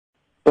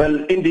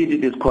Well, indeed,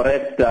 it is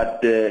correct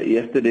that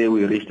yesterday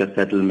we reached a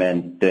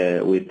settlement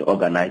with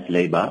organized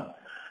labor.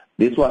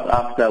 This was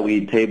after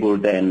we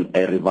tabled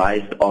a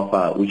revised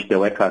offer, which the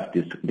workers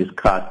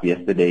discussed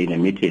yesterday in a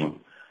meeting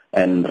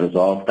and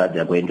resolved that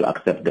they're going to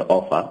accept the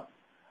offer.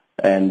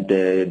 And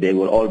they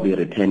will all be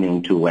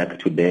returning to work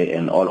today,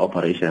 and all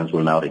operations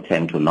will now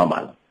return to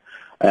normal.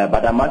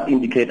 But I must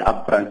indicate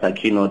upfront,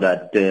 Sakino,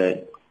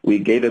 that we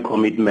gave a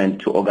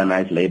commitment to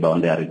organized labor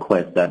on their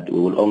request that we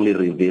will only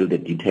reveal the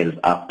details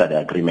after the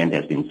agreement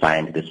has been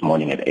signed this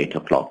morning at 8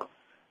 o'clock.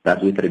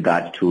 That's with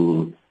regard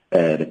to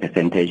the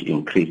percentage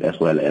increase as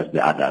well as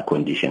the other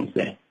conditions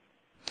there.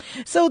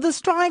 So the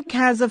strike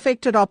has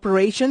affected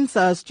operations.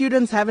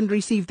 Students haven't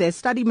received their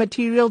study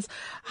materials.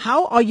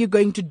 How are you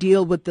going to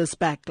deal with this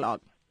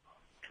backlog?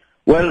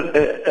 Well,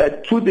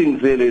 two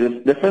things really.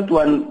 The first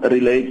one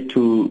relates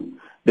to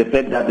the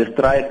fact that the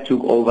strike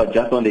took over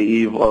just on the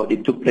eve, or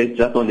it took place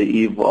just on the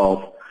eve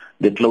of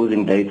the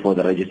closing date for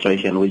the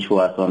registration, which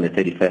was on the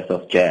 31st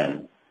of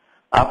Jan.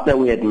 After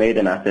we had made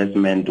an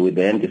assessment, we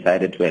then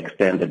decided to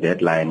extend the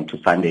deadline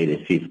to Sunday, the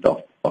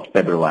 5th of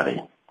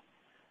February.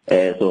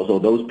 So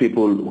those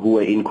people who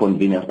were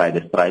inconvenienced by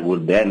the strike will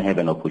then have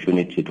an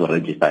opportunity to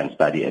register and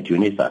study at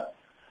UNISA.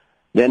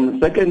 Then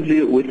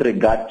secondly, with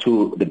regard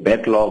to the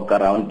backlog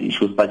around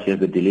issues such as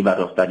the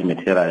delivery of study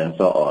material and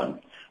so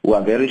on, we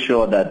are very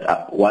sure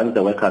that once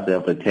the workers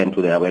have returned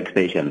to their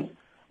workstations,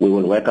 we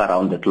will work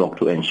around the clock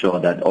to ensure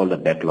that all the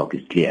backlog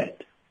is cleared.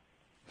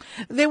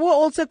 There were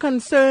also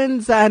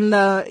concerns and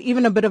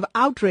even a bit of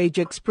outrage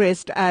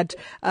expressed at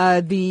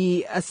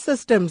the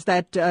systems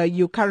that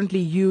you currently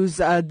use,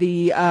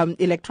 the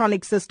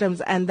electronic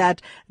systems, and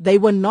that they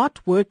were not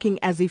working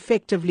as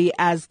effectively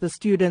as the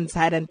students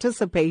had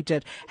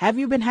anticipated. Have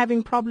you been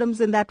having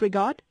problems in that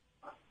regard?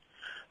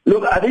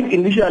 Look, I think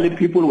initially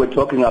people were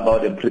talking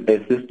about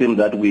a system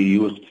that we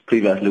used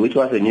previously, which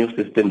was a new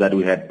system that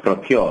we had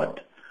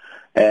procured.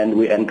 And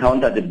we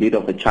encountered a bit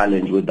of a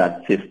challenge with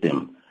that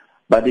system.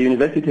 But the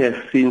university has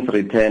since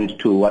returned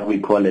to what we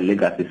call a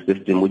legacy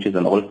system, which is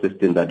an old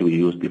system that we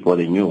used before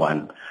the new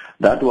one.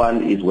 That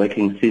one is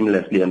working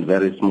seamlessly and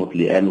very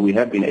smoothly, and we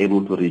have been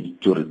able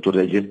to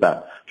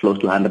register close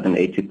to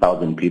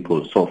 180,000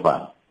 people so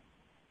far.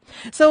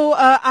 So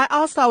I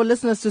asked our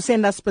listeners to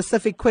send us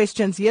specific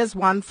questions. Here's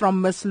one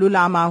from Ms.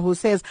 Lulama who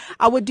says,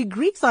 our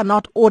degrees are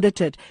not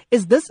audited.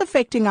 Is this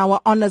affecting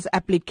our honours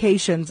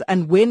applications,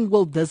 and when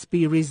will this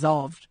be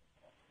resolved?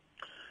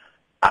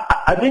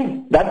 I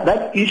think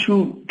that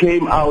issue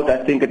came out,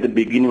 I think, at the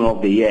beginning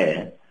of the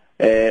year,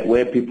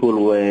 where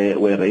people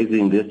were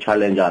raising this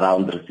challenge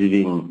around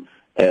receiving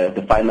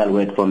the final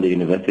word from the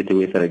university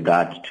with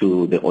regard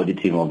to the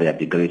auditing of their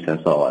degrees and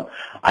so on.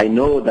 I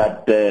know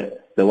that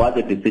there was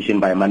a decision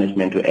by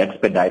management to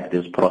expedite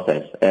this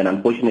process, and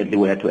unfortunately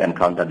we had to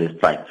encounter this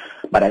strike.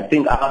 But I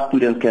think our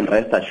students can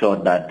rest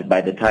assured that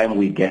by the time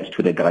we get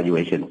to the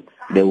graduation,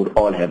 they would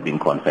all have been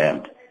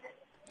confirmed.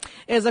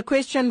 There's a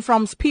question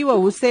from Spiwa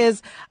who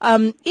says,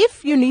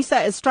 if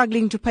UNISA is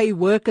struggling to pay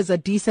workers a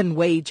decent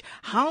wage,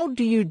 how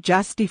do you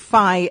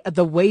justify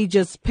the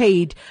wages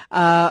paid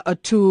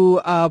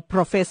to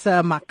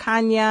Professor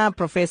Makanya,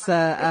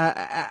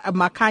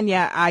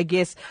 I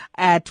guess,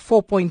 at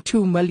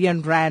 4.2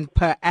 million rand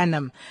per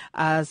annum?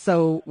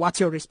 So what's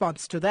your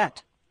response to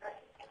that?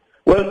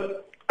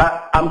 Well,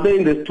 I'm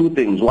saying there's two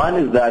things. One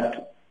is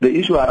that the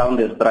issue around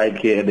the strike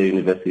here at the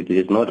university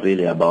is not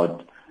really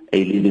about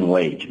a living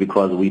wage,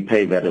 because we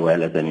pay very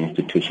well as an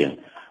institution.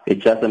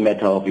 It's just a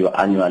matter of your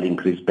annual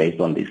increase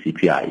based on the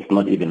CPI. It's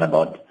not even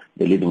about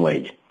the living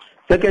wage.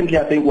 Secondly,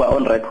 I think we're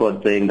on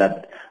record saying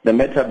that the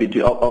matter of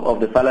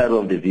the salary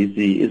of the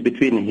VC is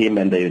between him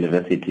and the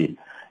university.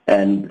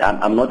 And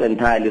I'm not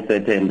entirely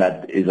certain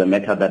that is a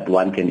matter that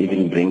one can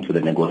even bring to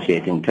the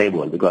negotiating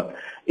table, because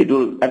it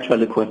will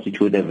actually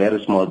constitute a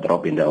very small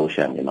drop in the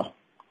ocean, you know.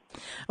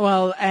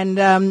 Well,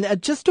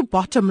 and just to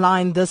bottom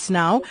line this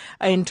now,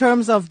 in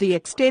terms of the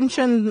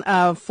extension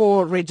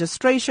for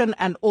registration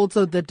and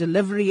also the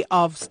delivery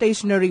of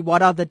stationery,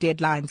 what are the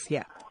deadlines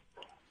here?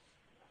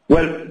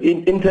 Well,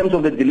 in terms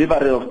of the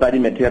delivery of study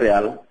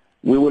material,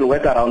 we will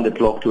work around the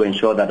clock to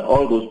ensure that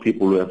all those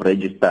people who have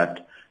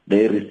registered,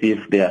 they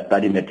receive their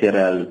study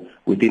material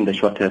within the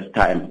shortest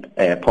time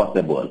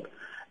possible.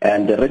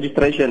 And the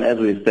registration, as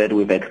we said,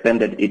 we've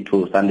extended it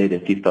to Sunday, the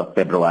 5th of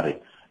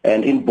February.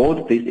 And in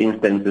both these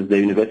instances, the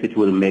university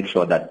will make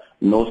sure that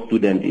no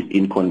student is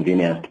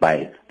inconvenienced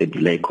by the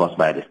delay caused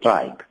by the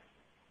strike.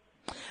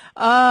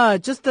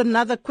 Just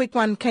another quick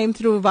one came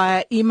through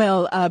via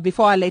email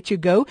before I let you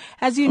go.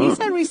 Has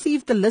UNISA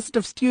received the list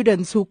of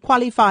students who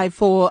qualify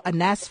for a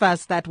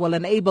NSFAS that will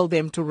enable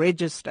them to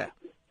register?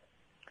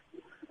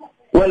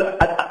 Well,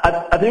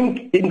 I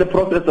think in the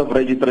process of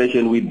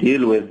registration, we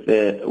deal with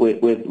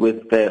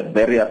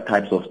various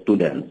types of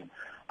students.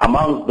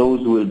 Amongst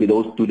those will be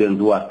those students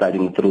who are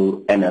studying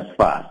through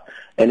NSFAS.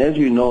 And as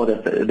you know, the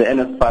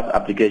NSFAS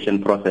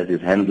application process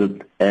is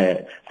handled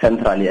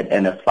centrally at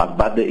NSFAS,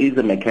 but there is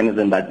a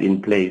mechanism that's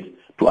in place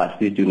to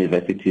assist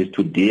universities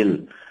to deal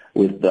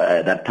with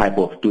that type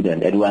of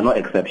student, and we are no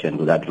exception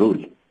to that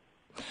rule.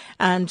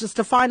 And just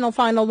a final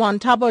one.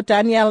 Thabo,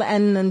 Daniel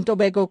and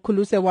Ntobeko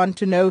Khuluse want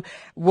to know,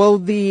 will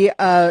the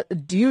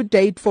due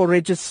date for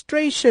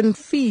registration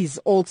fees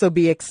also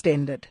be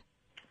extended?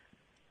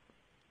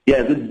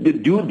 Yeah, the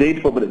due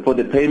date for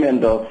the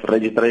payment of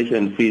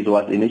registration fees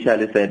was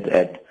initially set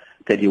at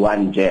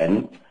 31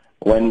 Jan,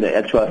 when the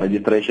actual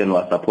registration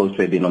was supposed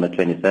to have been on the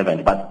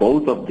 27th. But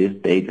both of these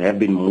dates have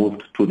been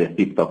moved to the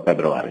 6th of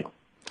February.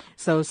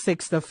 So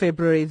 6th of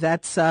February,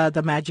 that's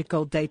the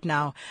magical date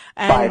now.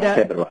 And 5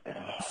 February.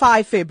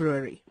 5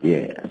 February.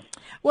 Yes.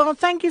 Well,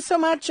 thank you so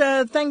much.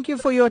 Thank you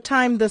for your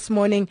time this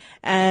morning.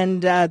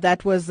 And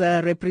that was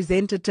a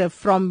representative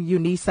from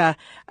UNISA,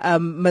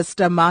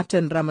 Mr.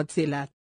 Martin Ramatsila.